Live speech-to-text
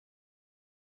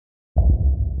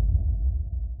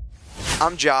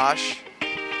I'm Josh.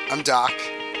 I'm Doc.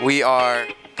 We are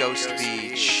Ghost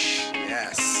Beach.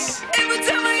 Yes. Every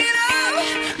time I get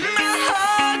up, my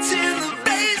heart's in the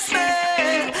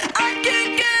basement. I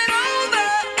can't get over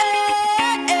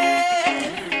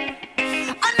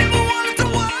it. I never wanted to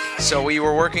work. So we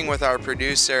were working with our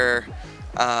producer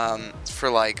for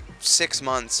like 6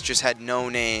 months, just had no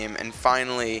name, and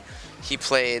finally he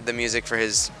played the music for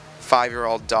his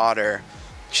 5-year-old daughter.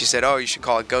 She said, "Oh, you should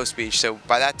call it Ghost Beach." So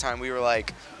by that time we were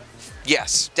like,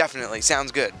 yes, definitely,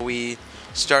 sounds good. We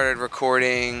started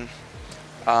recording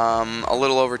a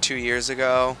little over 2 years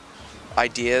ago,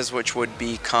 ideas which would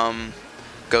become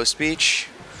Ghost Beach.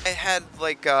 I had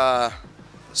like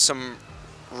some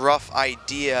rough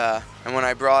idea, and when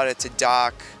I brought it to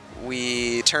Doc,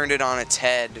 we turned it on its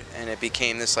head, and it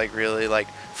became this like really, like,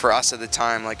 for us at the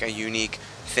time, like a unique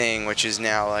thing, which is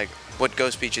now like what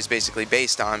Ghost Beach is basically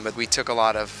based on. But we took a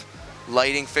lot of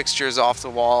lighting fixtures off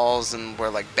the walls and we're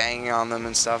like banging on them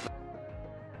and stuff.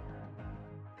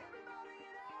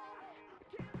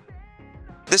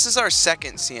 This is our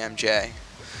second CMJ.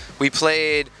 We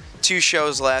played 2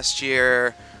 shows last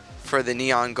year for the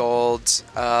Neon Gold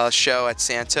show at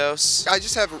Santos. I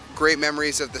just have great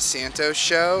memories of the Santos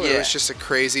show. Yeah. It was just a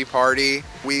crazy party.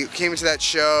 We came into that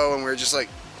show and we were just like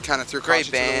kind of threw Great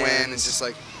caution to the wind and bands. just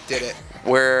like did it.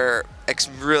 We're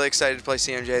really excited to play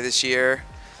CMJ this year.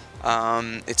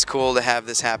 It's cool to have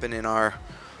this happen in our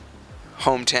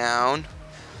hometown.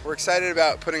 We're excited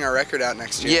about putting our record out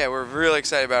next year. Yeah, we're really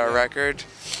excited about our record.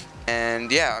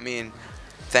 And yeah, I mean,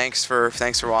 thanks for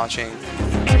watching.